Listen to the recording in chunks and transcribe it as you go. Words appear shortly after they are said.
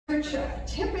church,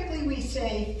 typically we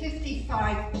say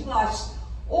 55 plus,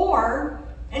 or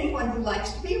anyone who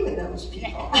likes to be with those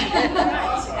people.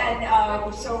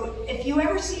 And so if you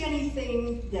ever see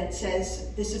anything that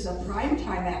says this is a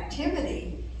primetime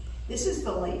activity, this is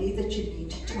the lady that you need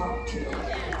to talk to.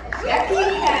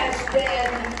 Becky has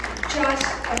been just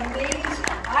amazing.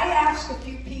 I asked a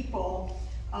few people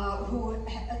who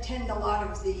attend a lot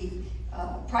of the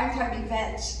primetime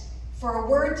events for a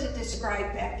word to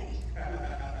describe Becky.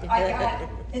 I got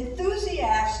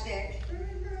enthusiastic,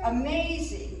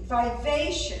 amazing,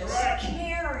 vivacious,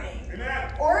 caring,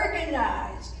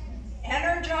 organized,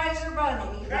 Energizer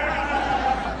Bunny,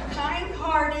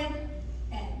 kind-hearted,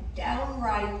 and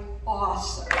downright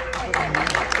awesome.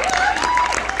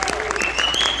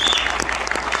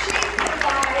 She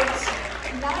provides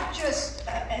not just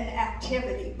an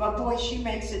activity, but boy, she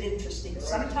makes it interesting.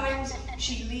 Sometimes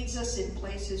she leads us in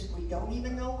places we don't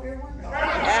even know where we're going.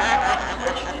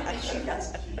 Fortunately, she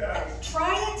does.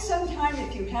 Try it sometime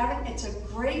if you haven't. It's a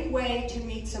great way to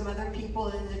meet some other people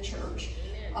in the church.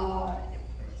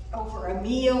 Over a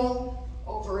meal,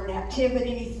 over an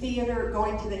activity, theater,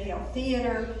 going to the Hale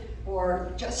Theater,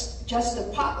 or just a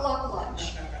potluck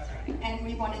lunch. And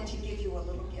we wanted to give you a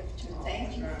little gift too.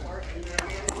 Thank you for it.